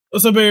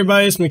What's up,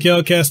 everybody? It's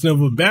Mikhail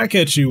Casanova back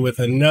at you with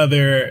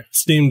another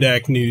Steam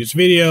Deck news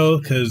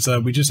video because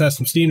we just had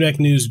some Steam Deck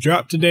news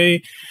drop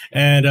today.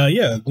 And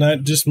yeah,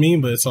 not just me,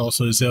 but it's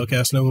also Mikhail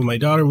Casanova, my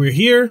daughter. We're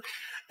here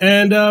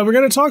and we're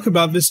going to talk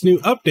about this new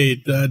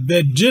update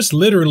that just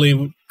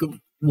literally,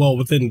 well,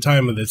 within the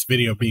time of this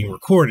video being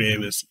recorded,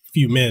 it was a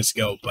few minutes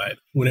ago, but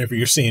whenever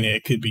you're seeing it,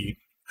 it could be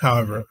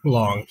however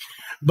long.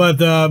 But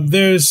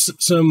there's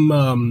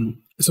some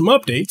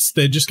updates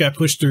that just got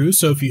pushed through.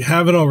 So if you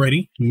haven't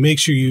already, make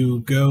sure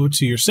you go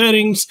to your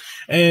settings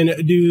and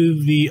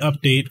do the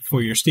update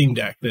for your Steam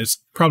Deck. There's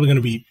probably going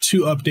to be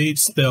 2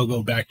 updates. They'll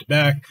go back to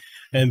back,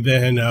 and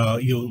then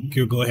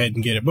you'll go ahead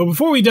and get it. But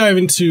before we dive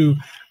into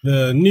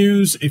the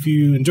news, if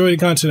you enjoy the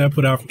content I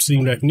put out from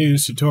Steam Deck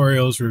news,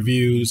 tutorials,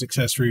 reviews,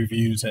 accessory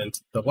reviews, and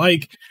the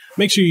like,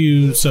 make sure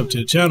you sub to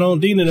the channel,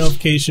 ding the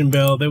notification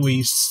bell. That way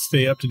you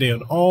stay up to date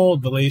on all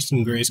the latest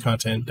and greatest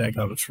content that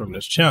comes from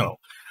this channel.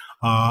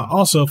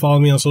 Also, follow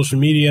me on social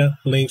media.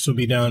 Links will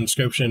be down in the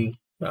description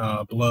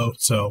below.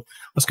 So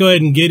let's go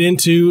ahead and get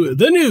into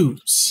the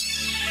news.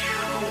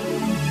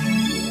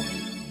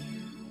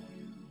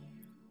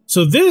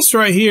 So this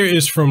right here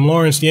is from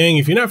Lawrence Yang.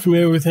 If you're not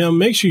familiar with him,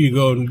 make sure you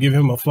go and give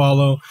him a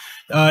follow.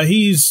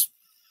 He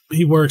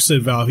works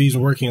at Valve. He's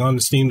working on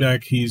the Steam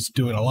Deck. He's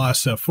doing a lot of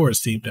stuff for his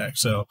Steam Deck.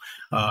 So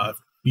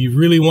you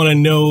really want to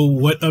know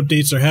what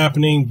updates are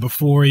happening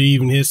before he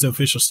even hits the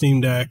official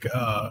Steam Deck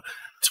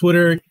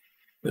Twitter,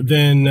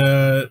 then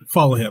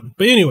follow him.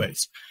 But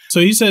anyways, so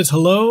he says,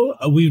 hello,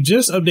 we've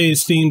just updated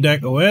Steam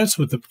Deck OS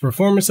with the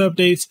performance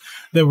updates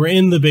that were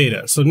in the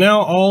beta. So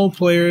now all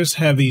players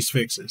have these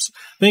fixes.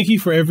 Thank you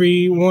for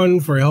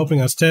everyone for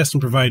helping us test and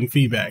providing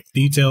feedback.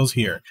 Details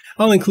here.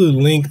 I'll include a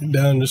link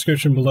down in the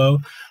description below.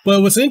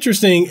 But what's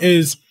interesting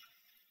is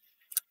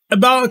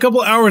about a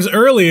couple hours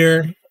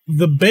earlier,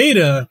 the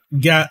beta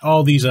got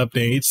all these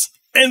updates,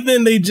 and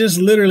then they just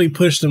literally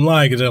pushed them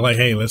live because they're like,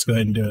 hey, let's go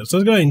ahead and do it. So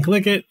let's go ahead and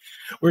click it.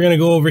 We're going to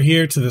go over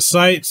here to the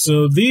site.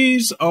 So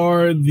these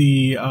are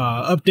the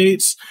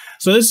updates.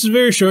 So this is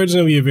very short. It's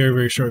going to be a very,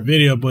 very short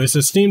video, but it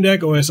says Steam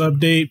Deck OS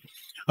update.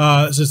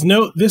 It says,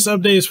 note, this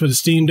update is for the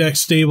Steam Deck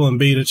stable and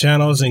beta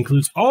channels. It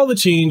includes all the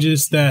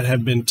changes that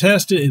have been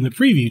tested in the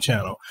preview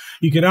channel.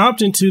 You can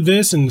opt into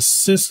this in the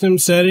system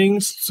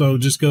settings. So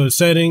just go to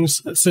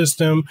settings,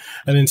 system,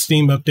 and then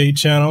Steam update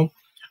channel.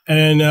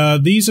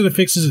 And these are the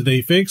fixes that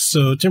they fixed.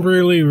 So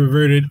temporarily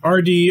reverted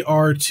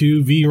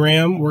RDR2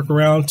 VRAM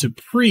workaround to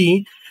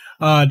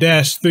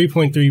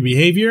pre-3.3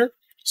 behavior.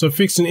 So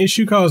fixed an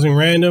issue causing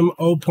random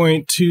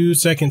 0.2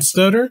 second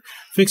stutter.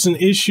 Fixed an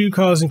issue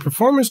causing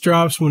performance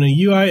drops when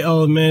a UI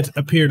element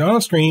appeared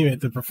on screen if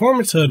the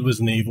performance HUD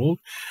was enabled.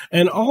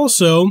 And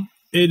also,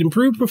 it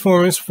improved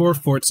performance for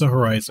Forza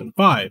Horizon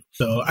 5.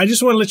 So I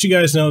just want to let you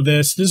guys know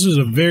this. This is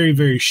a very,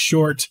 very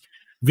short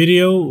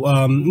video.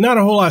 Not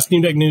a whole lot of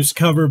Steam Deck news to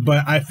cover,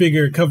 but I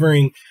figure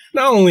covering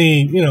not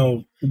only, you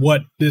know,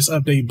 what this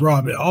update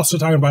brought, but also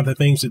talking about the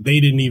things that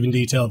they didn't even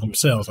detail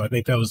themselves. I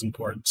think that was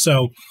important.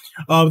 So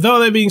with all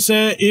that being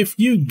said, if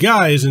you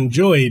guys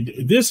enjoyed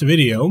this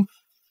video,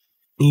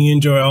 you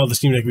enjoy all the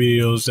Steam Deck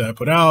videos that I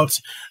put out,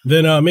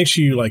 then make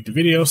sure you like the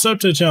video,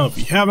 sub to the channel if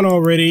you haven't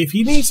already. If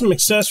you need some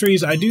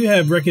accessories, I do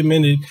have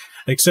recommended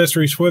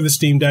accessories for the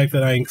Steam Deck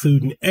that I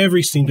include in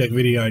every Steam Deck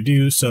video I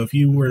do. So if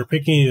you were to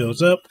pick any of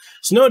those up,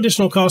 it's no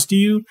additional cost to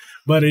you,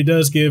 but it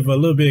does give a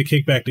little bit of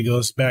kickback that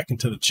goes back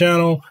into the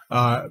channel.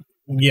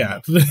 Yeah,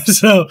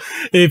 so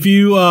if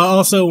you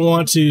also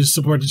want to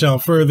support the channel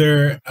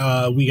further,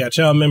 we got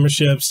channel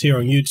memberships here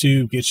on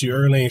YouTube, get you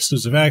early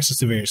exclusive access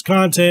to various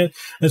content,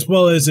 as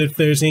well as if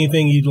there's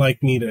anything you'd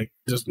like me to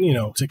just, you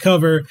know, to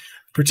cover.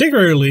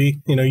 Particularly,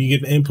 you know, you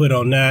get the input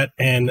on that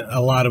and a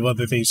lot of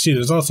other things too.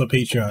 There's also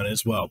Patreon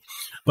as well.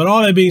 But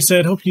all that being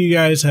said, hope you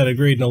guys had a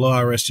great and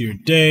aloha rest of your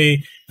day.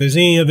 If there's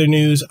any other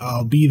news,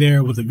 I'll be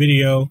there with a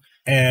video,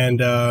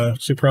 and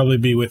should probably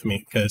be with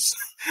me because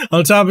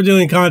on top of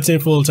doing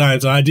content full time,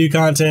 so I do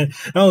content,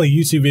 not only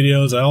YouTube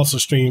videos, I also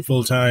stream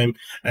full time,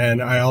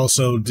 and I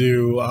also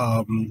do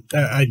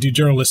I do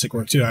journalistic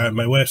work too. I have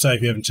my website.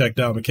 If you haven't checked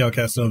out,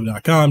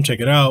 mikhailcasanova.com, check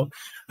it out.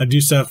 I do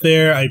stuff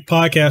there. I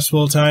podcast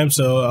full time,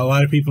 so a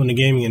lot of people in the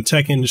gaming and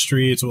tech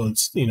industry, as well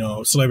as, you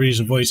know, celebrities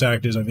and voice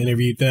actors, I've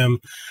interviewed them.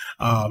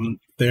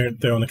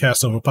 They're on the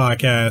Casanova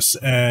podcast,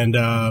 and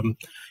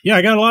yeah,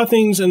 I got a lot of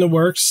things in the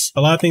works,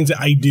 a lot of things that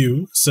I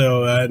do.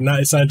 So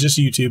it's not just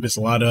YouTube; it's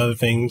a lot of other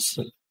things,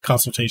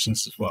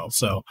 consultations as well.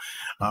 So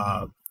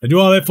I do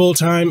all that full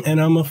time,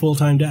 and I'm a full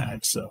time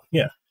dad. So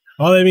yeah.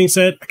 All that being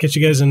said, I'll catch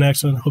you guys in the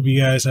next one. Hope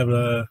you guys have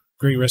a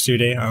great rest of your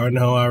day. I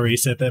know I already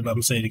said that, but I'm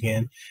going to say it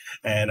again.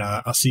 And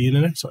I'll see you in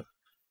the next one.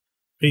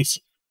 Peace.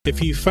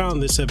 If you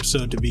found this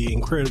episode to be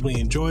incredibly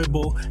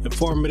enjoyable,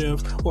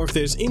 informative, or if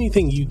there's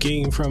anything you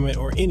gain from it,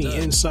 or any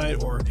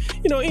insight, or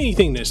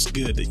anything that's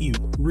good that you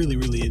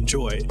really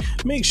enjoyed,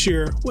 make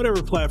sure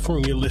whatever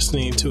platform you're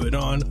listening to it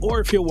on, or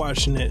if you're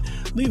watching it,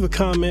 leave a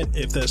comment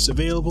if that's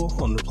available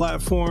on the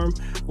platform,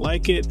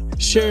 like it,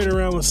 share it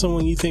around with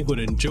someone you think would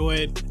enjoy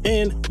it,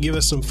 and give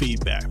us some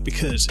feedback,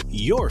 because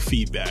your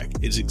feedback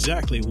is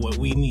exactly what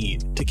we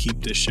need to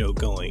keep this show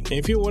going. And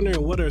if you're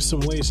wondering what are some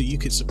ways that you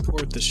could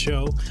support the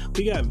show,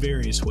 we got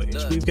various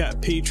ways. We've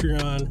got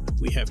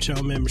Patreon, we have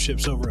channel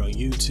memberships over on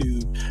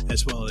YouTube,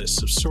 as well as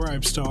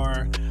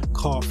Subscribestar,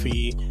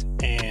 Coffee,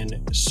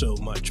 and so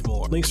much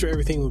more. Links for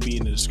everything will be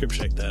in the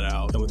description. Check that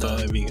out. And with all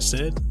that being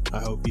said, I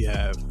hope you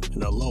have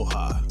an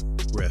aloha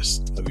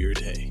rest of your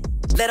day.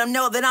 Let them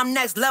know that I'm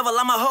next level.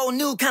 I'm a whole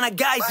new kind of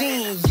guy.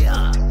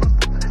 Yeah.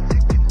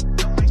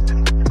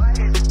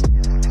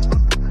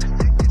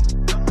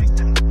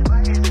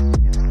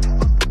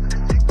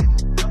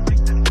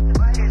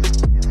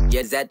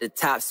 Yes, at the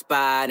top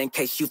spot, in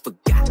case you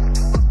forgot.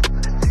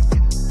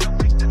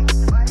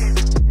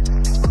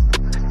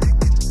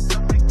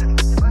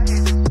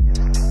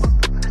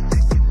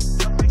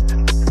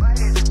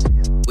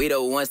 We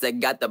the ones that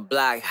got the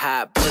block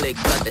hot, bullet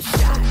got the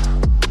shot.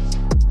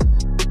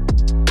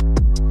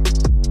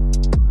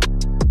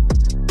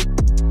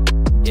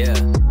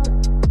 Yeah.